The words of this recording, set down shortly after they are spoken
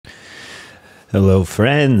Hello,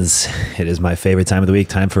 friends. It is my favorite time of the week.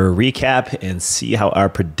 Time for a recap and see how our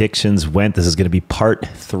predictions went. This is going to be part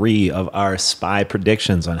 3 of our SPY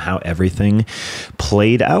predictions on how everything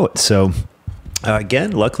played out. So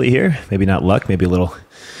again, luckily here, maybe not luck, maybe a little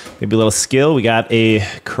skill. We got a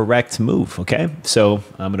correct move. Okay. So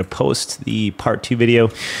I'm going to post the part 2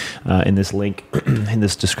 video in this link in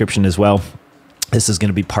this description as well. This is going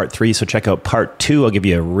to be part 3. So check out part 2. I'll give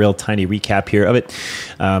you a real tiny recap here of it.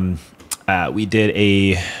 We did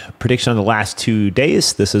a prediction on the last 2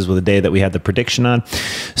 days. This is the day that we had the prediction on.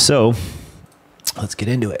 So let's get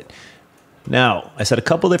into it. Now, I said a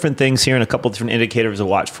couple different things here and a couple different indicators to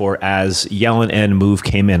watch for as Yellen and Move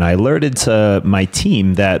came in. I alerted to my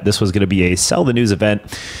team that this was going to be a sell the news event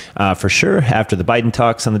for sure after the Biden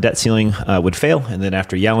talks on the debt ceiling would fail. And then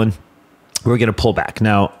after Yellen, we're going to pull back.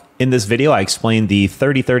 Now, in this video, I explained the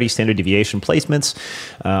 30-30 standard deviation placements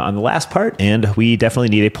on the last part, and we definitely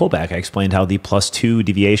need a pullback. I explained how the +2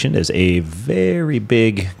 deviation is a very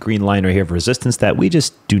big green line right here of resistance that we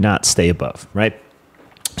just do not stay above, right?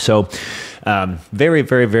 So very,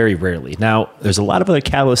 very, very rarely. Now, there's a lot of other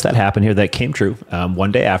catalysts that happen here that came true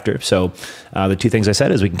one day after. So the 2 things I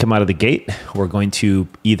said is we can come out of the gate. We're going to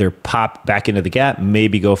either pop back into the gap,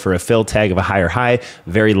 maybe go for a fill tag of a higher high.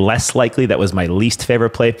 Very less likely. That was my least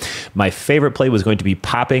favorite play. My favorite play was going to be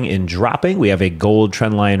popping and dropping. We have a gold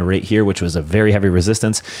trend line right here, which was a very heavy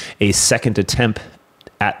resistance. A second attempt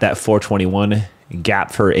at that 421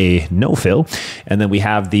 gap for a no fill, and then we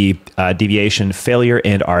have the deviation failure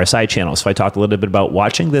and RSI channel. So I talked a little bit about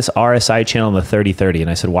watching this RSI channel in the 30-30, and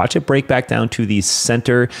I said watch it break back down to the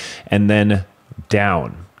center and then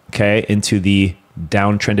down, okay, into the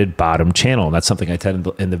downtrended bottom channel. And that's something I said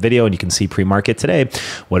in the video, and you can see pre-market today.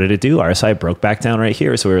 What did it do? RSI broke back down right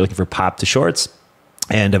here, so we were looking for pop to shorts.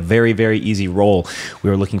 And a very, very easy roll. We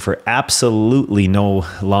were looking for absolutely no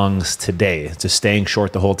longs today, just staying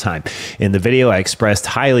short the whole time. In the video, I expressed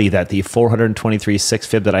highly that the 423.6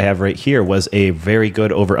 fib that I have right here was a very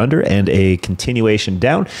good over-under and a continuation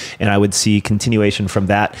down. And I would see continuation from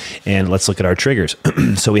that. And let's look at our triggers.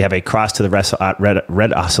 So we have a cross to the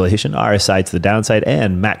red oscillation, RSI to the downside,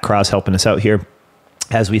 and Mac Cross helping us out here,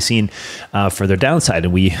 as we've seen further downside.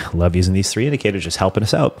 And we love using these 3 indicators, just helping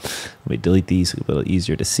us out. Let me delete these a little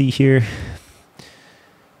easier to see here.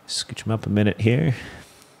 Scooch them up a minute here.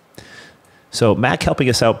 So Mac helping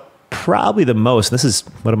us out probably the most. This is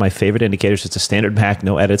one of my favorite indicators. It's a standard Mac,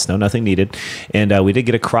 no edits, nothing needed. And we did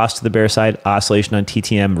get a cross to the bear side oscillation on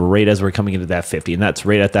TTM right as we're coming into that 50. And that's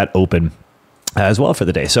right at that open as well for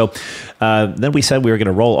the day. So then we said we were going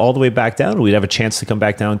to roll all the way back down. We'd have a chance to come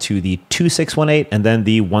back down to the 2618 and then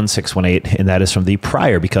the 1618, and that is from the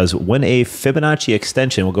prior, because when a Fibonacci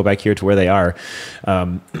extension, we'll go back here to where they are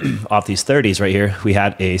off these 30s right here, we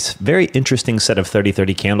had a very interesting set of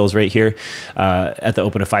 30-30 candles right here at the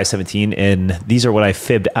open of 517, and these are what I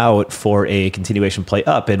fibbed out for a continuation play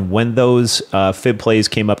up. And when those fib plays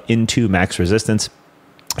came up into max resistance,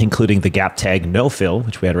 including the gap tag no fill,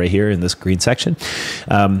 which we had right here in this green section,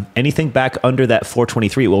 anything back under that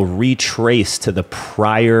 423 will retrace to the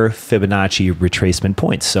prior Fibonacci retracement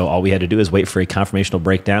points. So all we had to do is wait for a confirmational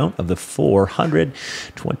breakdown of the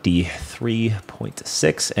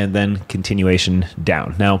 423.6 and then continuation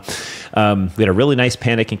down. Now, we had a really nice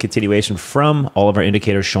panic and continuation from all of our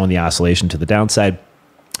indicators showing the oscillation to the downside,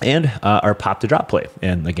 and our pop to drop play.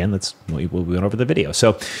 And again, that's we went over the video.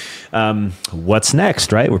 So what's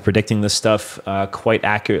next, right? We're predicting this stuff quite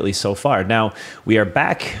accurately so far. Now, we are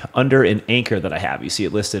back under an anchor that I have. You see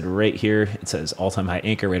it listed right here. It says all-time high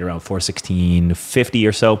anchor right around 416.50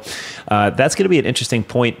 or so. That's going to be an interesting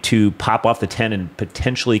point to pop off the 10 and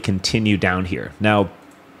potentially continue down here. Now,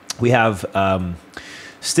 we have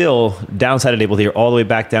still downside enabled here all the way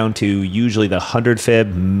back down to usually the 100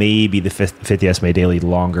 fib, maybe the 50 SMA daily,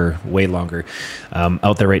 longer, way longer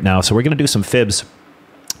out there right now. So we're going to do some fibs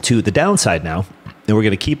to the downside now, and we're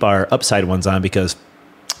going to keep our upside ones on because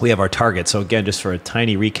we have our target. So again, just for a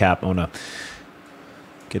tiny recap, I want to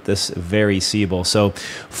get this very seeable. So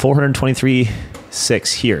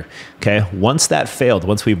 423.6 here. Okay. Once that failed,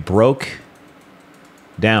 once we broke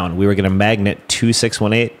down, we were going to magnet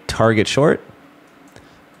 2618 target short,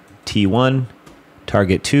 T1,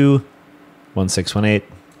 target 2, 1618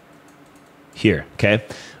 here, okay?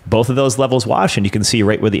 Both of those levels wash, and you can see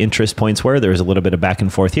right where the interest points were. There was a little bit of back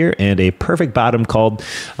and forth here, and a perfect bottom called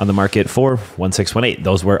on the market for 1618.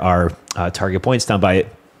 Those were our target points down by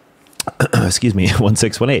excuse me,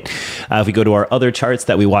 1618. If we go to our other charts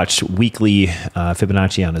that we watched weekly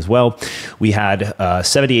Fibonacci on as well, we had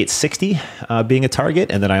 7860 being a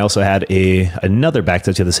target. And then I also had another back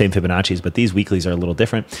to the same Fibonacci's, but these weeklies are a little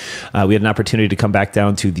different. We had an opportunity to come back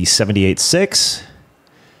down to the 78.6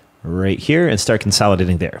 right here and start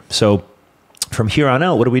consolidating there. So from here on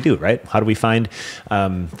out, what do we do, right? How do we find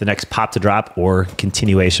the next pop to drop or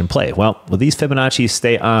continuation play? Well, these Fibonacci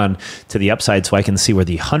stay on to the upside so I can see where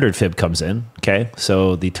the 100 Fib comes in, okay?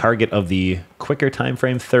 So the target of the quicker time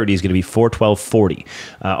frame 30 is going to be 412.40.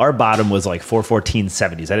 Our bottom was like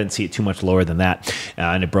 414.70s. I didn't see it too much lower than that,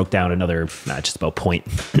 and it broke down another just about point.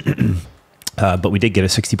 But we did get a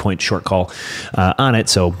 60-point short call on it,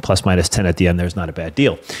 so plus minus 10 at the end, there's not a bad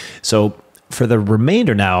deal. So for the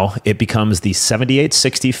remainder now, it becomes the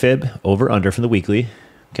 78.60 fib over under from the weekly,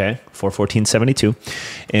 okay, 414.72.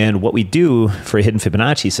 And what we do for a hidden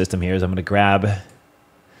Fibonacci system here is I'm going to grab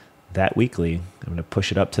that weekly. I'm going to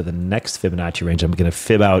push it up to the next Fibonacci range. I'm going to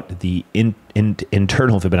fib out the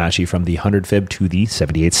internal Fibonacci from the 100 fib to the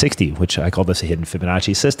 78.60, which I call this a hidden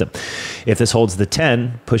Fibonacci system. If this holds the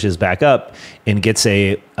 10, pushes back up, and gets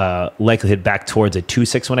a likelihood back towards a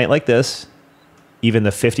 2618 like this, even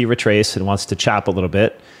the 50 retrace and wants to chop a little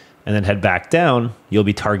bit and then head back down, you'll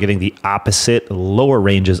be targeting the opposite lower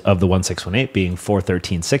ranges of the 1618 being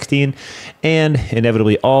 413.16 and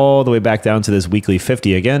inevitably all the way back down to this weekly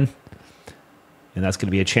 50 again. And that's going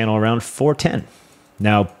to be a channel around 410.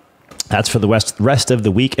 Now, that's for the rest of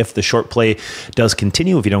the week. If the short play does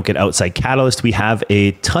continue, if you don't get outside catalyst, we have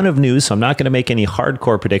a ton of news. So I'm not going to make any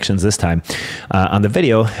hardcore predictions this time on the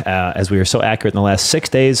video, as we were so accurate in the last 6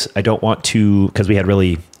 days. I don't want to, because we had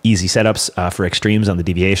really easy setups for extremes on the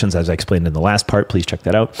deviations, as I explained in the last part. Please check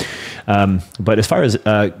that out. But as far as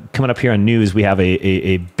coming up here on news, we have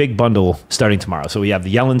a big bundle starting tomorrow. So we have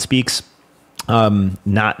the Yellen Speaks,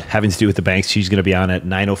 not having to do with the banks. She's going to be on at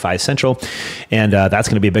 9:05 Central, and that's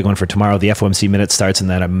going to be a big one for tomorrow. The FOMC minute starts, and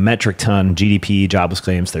then a metric ton GDP jobless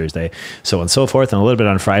claims Thursday, so on and so forth, and a little bit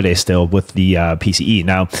on Friday still with the PCE.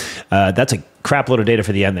 Now, that's a crap load of data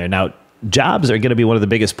for the end there. Now, jobs are going to be one of the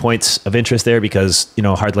biggest points of interest there because, you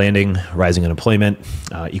know, hard landing, rising unemployment,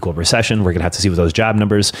 equal recession. We're going to have to see what those job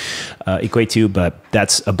numbers equate to, but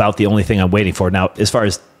that's about the only thing I'm waiting for. Now, as far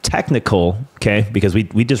as technical, okay, because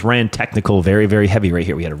we just ran technical very, very heavy right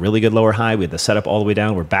here. We had a really good lower high. We had the setup all the way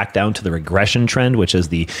down. We're back down to the regression trend, which is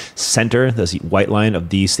the center, the white line of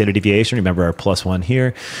the standard deviation. Remember our +1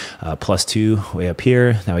 here, +2 way up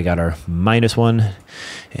here. Now we got our -1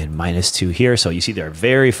 and -2 here. So you see they're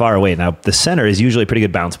very far away. Now the center is usually a pretty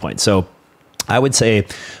good bounce point. So I would say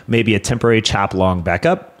maybe a temporary chop long back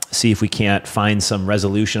up. See if we can't find some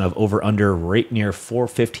resolution of over under right near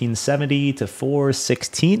 415.70 to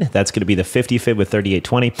 416. That's going to be the 50 fib with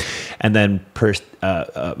 38.20. And then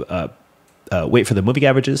wait for the moving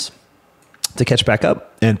averages to catch back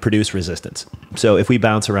up and produce resistance. So if we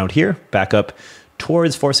bounce around here, back up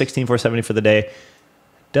towards 416, 470 for the day,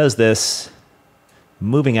 does this,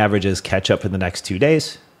 moving averages catch up for the next 2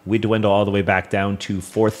 days, we dwindle all the way back down to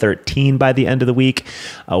 413 by the end of the week,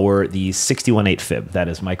 or the 61.8 fib. That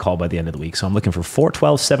is my call by the end of the week. So I'm looking for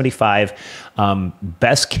 412.75.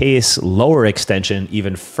 Best case, lower extension,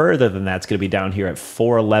 even further than that's going to be down here at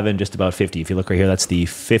 411, just about 50. If you look right here, that's the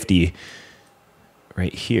 50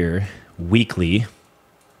 right here, weekly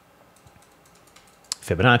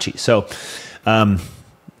Fibonacci. So,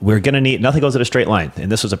 we're going to need, nothing goes in a straight line.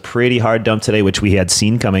 And this was a pretty hard dump today, which we had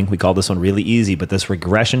seen coming. We called this one really easy, but this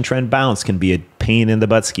regression trend bounce can be a pain in the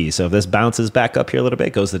butt ski. So if this bounces back up here a little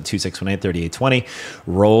bit, goes to 2618, 38.20,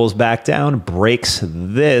 rolls back down, breaks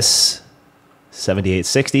this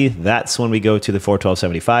 78.60. That's when we go to the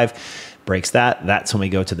 412.75, breaks that. That's when we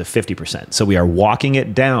go to the 50%. So we are walking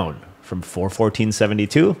it down from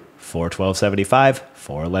 414.72, 412.75,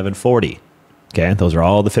 411.40. Okay, those are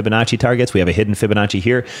all the Fibonacci targets. We have a hidden Fibonacci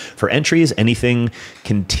here for entries. Anything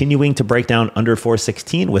continuing to break down under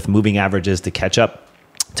 416 with moving averages to catch up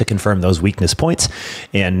to confirm those weakness points.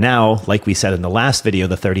 And now, like we said in the last video,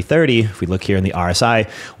 the 30-30, if we look here in the RSI,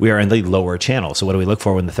 we are in the lower channel. So what do we look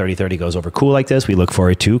for when the 30-30 goes over cool like this? We look for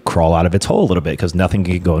it to crawl out of its hole a little bit because nothing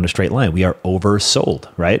can go in a straight line. We are oversold,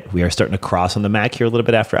 right? We are starting to cross on the MAC here a little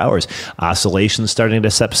bit after hours. Oscillations starting to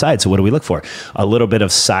subside. So what do we look for? A little bit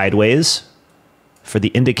of sideways for the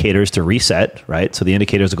indicators to reset, right? So the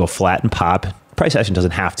indicators will go flat and pop. Price action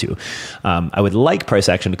doesn't have to. I would like price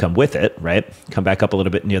action to come with it, right? Come back up a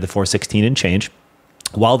little bit near the 416 and change.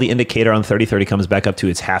 While the indicator on 30-30 comes back up to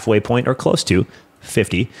its halfway point or close to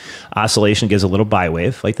 50, oscillation gives a little buy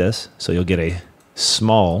wave like this. So you'll get a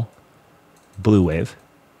small blue wave.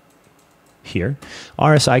 here.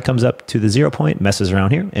 RSI comes up to the 0 point, messes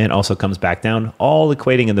around here, and also comes back down, all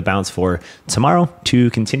equating in the bounce for tomorrow to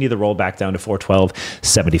continue the roll back down to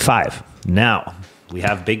 412.75. Now, we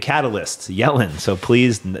have big catalysts, Yellen. So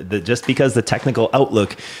please, just because the technical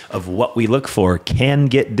outlook of what we look for can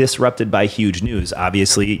get disrupted by huge news.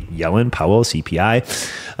 Obviously, Yellen, Powell,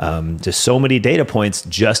 CPI, just so many data points,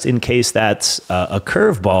 just in case that's a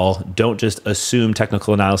curveball, don't just assume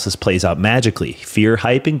technical analysis plays out magically. Fear,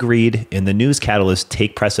 hype, and greed in the news catalyst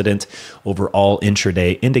take precedent over all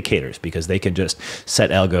intraday indicators because they can just set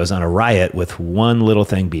algos on a riot with one little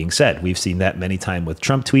thing being said. We've seen that many times with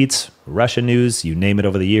Trump tweets, Russia news, you name it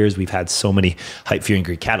over the years. We've had so many hype, fear, and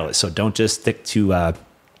greed catalysts. So don't just stick to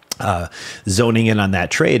zoning in on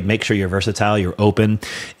that trade. Make sure you're versatile, you're open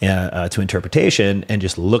to interpretation, and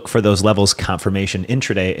just look for those levels confirmation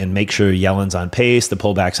intraday and make sure Yellen's on pace, the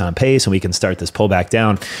pullback's on pace, and we can start this pullback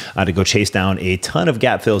down to go chase down a ton of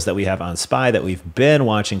gap fills that we have on SPY that we've been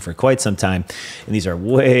watching for quite some time. And these are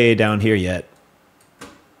way down here yet.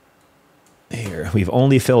 Here, we've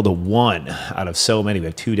only filled a one out of so many. We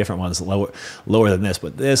have two different ones lower than this,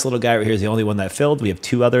 but this little guy right here is the only one that filled. We have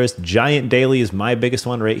two others. Giant Daily is my biggest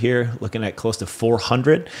one right here, looking at close to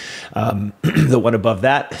 400. The one above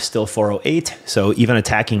that, still 408. So even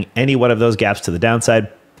attacking any one of those gaps to the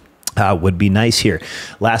downside would be nice here.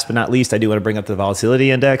 Last but not least, I do want to bring up the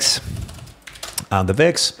volatility index on the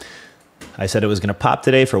VIX. I said it was going to pop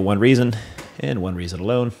today for one reason and one reason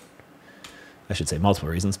alone. I should say multiple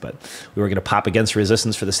reasons, but we were going to pop against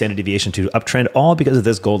resistance for the standard deviation to uptrend, all because of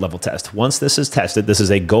this gold level test. Once this is tested, this is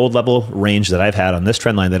a gold level range that I've had on this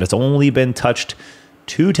trend line that it's only been touched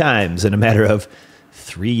 2 times in a matter of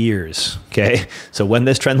 3 years. Okay. So when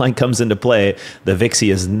this trend line comes into play, the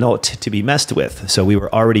VIXI is not to be messed with. So we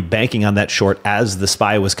were already banking on that short as the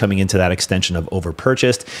SPY was coming into that extension of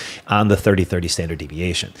overpurchased on the 30-30 standard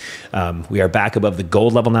deviation. We are back above the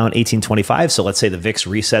gold level now in 1825. So let's say the VIX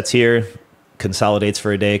resets here, consolidates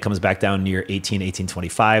for a day, comes back down near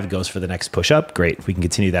 1825, goes for the next push up. Great. We can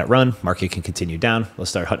continue that run. Market can continue down.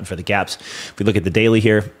 Let's start hunting for the gaps. If we look at the daily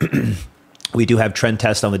here, we do have trend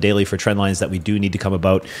tests on the daily for trend lines that we do need to come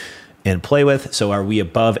about and play with. So are we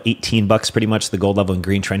above 18 bucks pretty much, the gold level and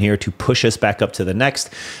green trend here, to push us back up to the next?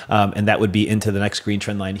 And that would be into the next green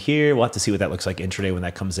trend line here. We'll have to see what that looks like intraday when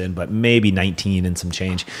that comes in, but maybe 19 and some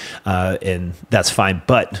change. And that's fine.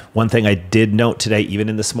 But one thing I did note today, even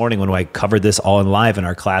in this morning when I covered this all in live in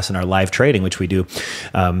our class and our live trading, which we do,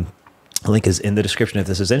 a link is in the description if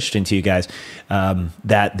this is interesting to you guys,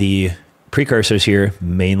 that the precursors here,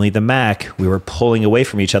 mainly the MAC, we were pulling away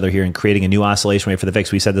from each other here and creating a new oscillation wave for the VIX.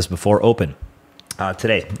 We said this before open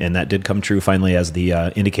today, and that did come true finally as the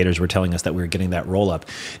indicators were telling us that we were getting that roll up.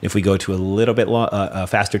 If we go to a little bit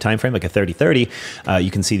faster time frame, like a 30-30,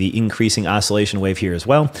 you can see the increasing oscillation wave here as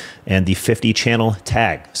well, and the 50 channel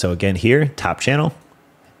tag. So again here, top channel,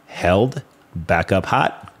 held, back up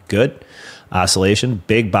hot, good. Oscillation,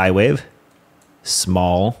 big buy wave,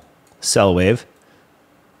 small sell wave,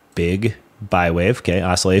 big buy wave, okay,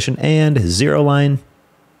 oscillation, and 0 line,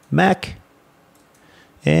 MAC,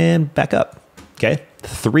 and back up, okay?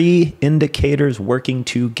 3 indicators working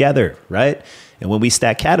together, right? And when we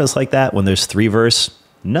stack catalysts like that, when there's 3 versus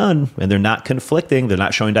none, and they're not conflicting, they're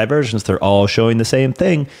not showing divergence, they're all showing the same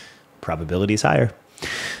thing, probability is higher.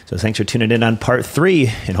 So thanks for tuning in on part 3,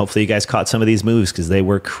 and hopefully you guys caught some of these moves because they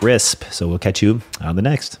were crisp. So we'll catch you on the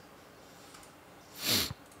next.